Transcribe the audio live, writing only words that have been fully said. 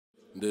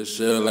This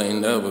shell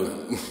ain't never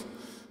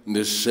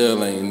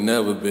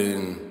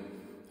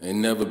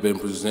been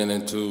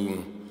presented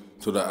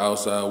to the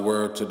outside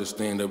world, to this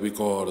thing that we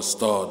call the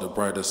star, the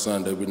brightest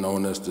sun that we know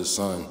as the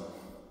sun.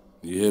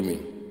 You hear me?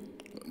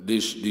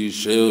 These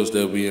shells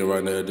that we in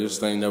right now, this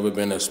thing never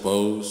been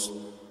exposed.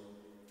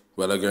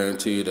 But I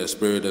guarantee you that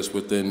spirit that's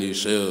within these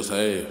shells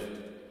have.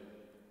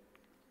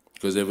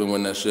 Because even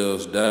when that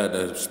shells die,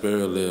 that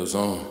spirit lives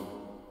on.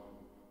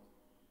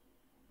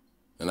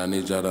 And I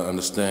need y'all to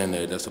understand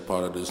that that's a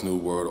part of this new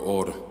world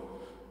order.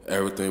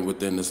 Everything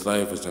within this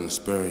life is an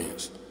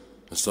experience.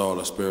 It's all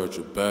a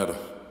spiritual battle.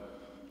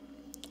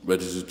 But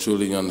as you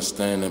truly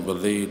understand and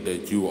believe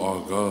that you are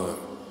God,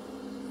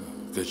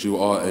 that you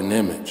are an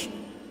image,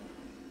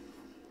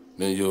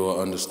 then you'll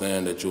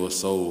understand that you're a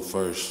soul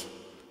first.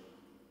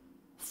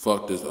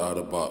 Fuck this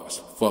outer box.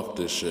 Fuck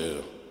this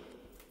shell.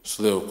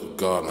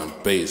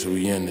 ℒℰꭿ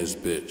we in this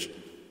bitch.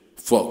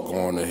 Fuck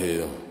going to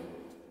hell.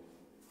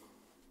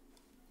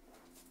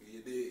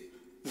 You did.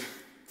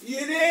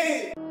 You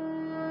did!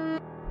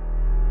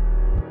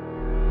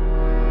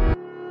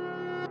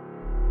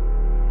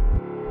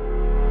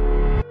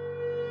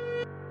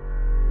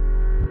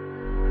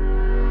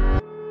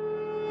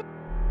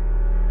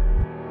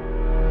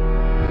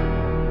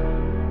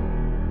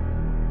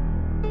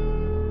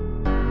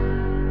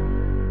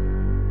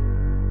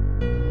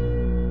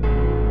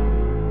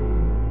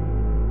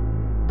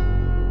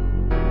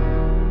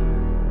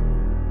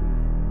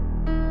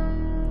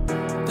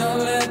 Don't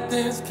let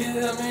this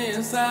kill me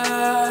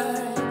inside.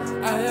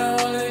 I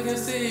only can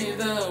see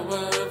the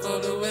world for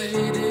the way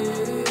it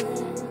is.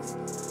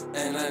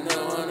 And I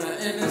know I'm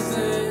not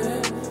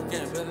innocent.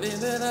 Can't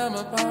believe that I'm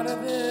a part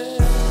of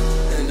it.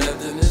 And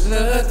nothing is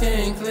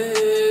looking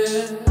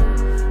clear.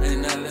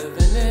 And not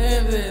living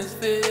in this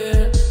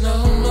fear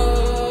no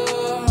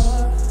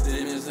more.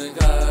 Demons and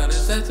God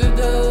is at the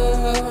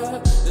door.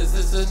 This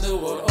is a new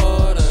world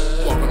order.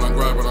 Walking on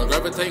gravel, I'm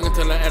gravitating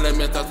to the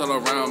elements that's all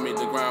around me.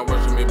 The ground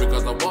worship me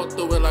because I walk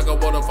through it like a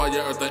waterfall,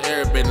 earth the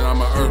air bending.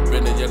 I'm an earth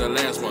bender, you're the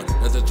last one.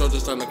 As the chosen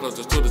son, the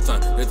closest to the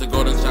sun. It's the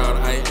golden child,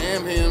 I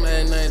am him.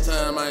 At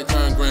nighttime, I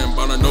turn grim.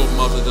 But I know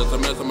muscle, just a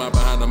mastermind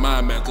behind the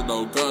mind master.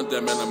 No gun,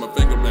 damn man, I'm a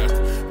finger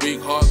blaster.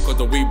 Weak heart, cause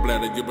the weak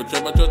bladder. You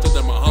betray my trust,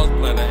 that my heart's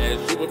bladder.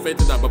 As you were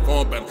fated, I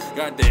perform better.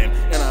 Goddamn,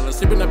 and I'll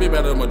sleep and I be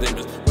better than my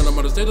demons. When I'm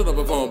on the stage, I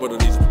perform but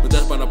at least. But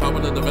that's by the power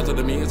that the rest of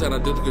the means. And I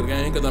do the good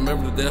game, cause I'm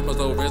ever to death, my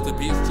soul rest in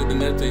peace. To the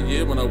next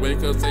year, when I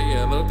wake up, say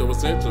hello to a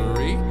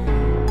century.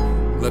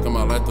 Look at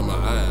my life through my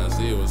eyes,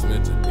 see it was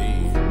meant to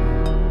be.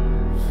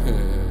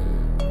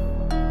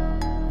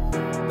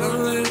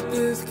 Don't let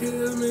this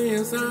kill me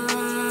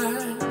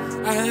inside.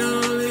 I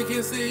only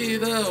can see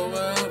the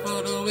world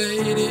for the way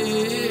it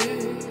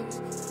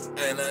is.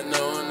 And I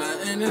know I'm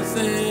not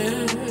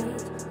innocent.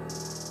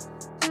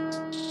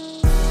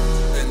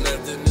 And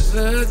nothing is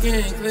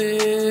looking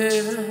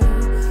clear.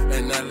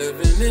 And not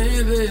living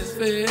in this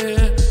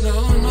fear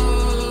no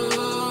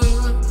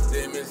more.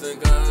 Demons and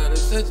God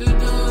is at your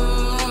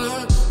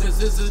door.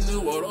 This is a new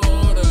world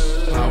order.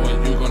 How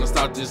are you gonna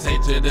stop this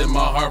hatred in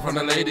my heart from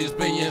the ladies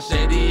being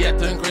shady,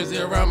 acting crazy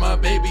around my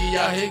baby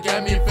out here?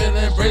 Got me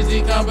feeling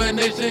crazy,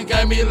 combination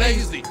got me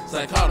lazy.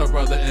 Psychotic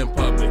brother in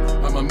public,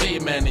 I'm a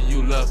made man and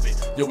you love me.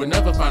 You will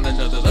never find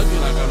another love you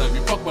like I love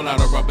you. Fuck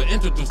without a rubber,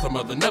 introduce some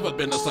other. Never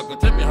been a sucker,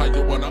 tell me how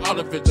you wanna. All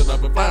the pictures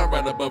of it flying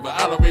right above it.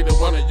 I don't really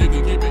want it, you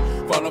can keep it.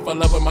 Fall off, I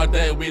love with my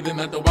dad, we didn't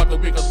have to walk a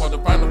week. I want to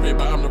find a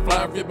but I'm the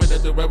fly ripper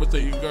that the rapper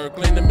say you girl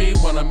clean to me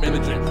when I'm in a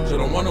drink. She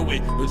don't wanna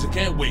wait, but you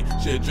can't wait.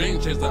 She a dream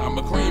chaser, I'm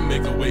a cream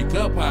maker. Wake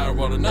up high,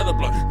 roll another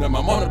blunt. Now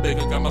my mama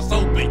bigger, got my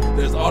soul big.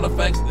 There's all the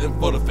facts and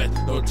full of facts.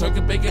 No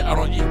turkey bacon, I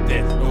don't eat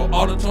that. No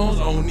auto tones,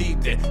 I don't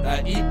need that.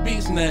 I eat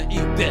beats, now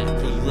eat that.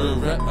 Cause real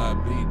rap, I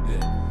beat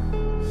that.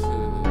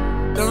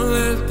 Don't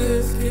let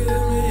this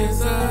kill me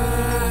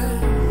inside.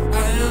 I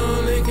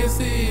only can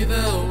see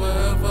the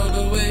world for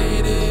the way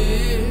it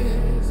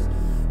is.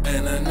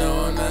 And I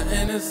know I'm not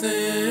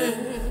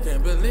innocent.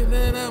 Can't believe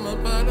that I'm a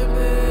part of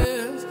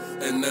this.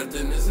 And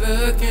nothing is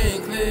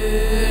looking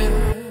clear.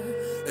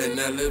 And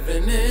not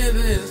living in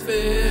this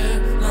fear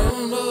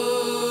no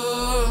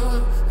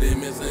more.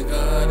 Demons and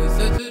God is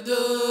at your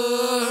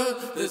door.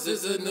 This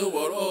is a new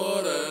world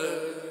order.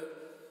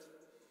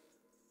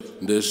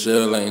 This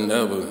shell ain't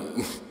never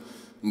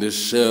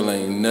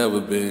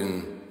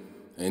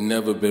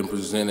been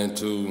presented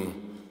to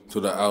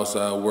the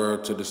outside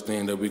world, to this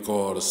thing that we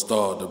call the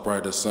star, the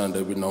brightest sun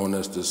that we know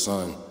as the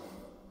sun.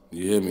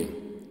 You hear me?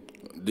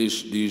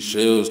 These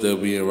shells that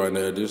we in right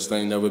now, this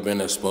thing never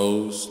been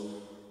exposed.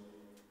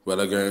 But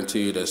I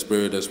guarantee you that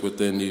spirit that's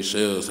within these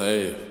shells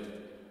have.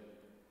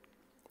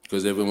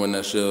 Because even when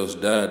that shells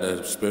die,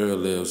 that spirit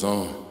lives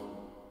on.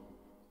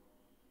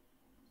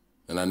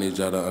 And I need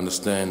y'all to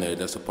understand that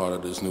that's a part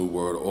of this new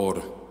world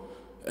order.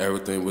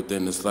 Everything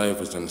within this life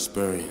is an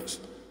experience.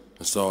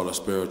 It's all a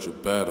spiritual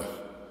battle.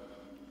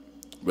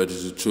 But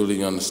as you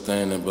truly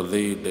understand and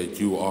believe that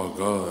you are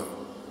God,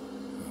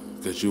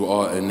 that you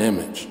are an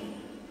image,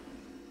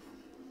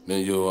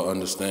 then you'll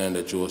understand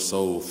that you're a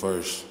soul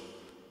first.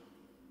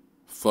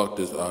 Fuck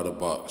this out of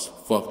box.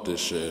 Fuck this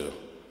shell.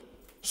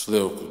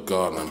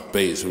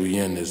 ℒℰꭿWHO, we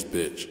in this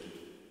bitch.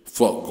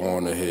 Fuck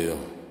going to hell.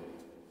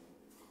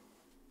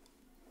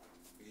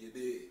 You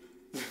did.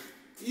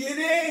 You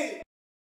did.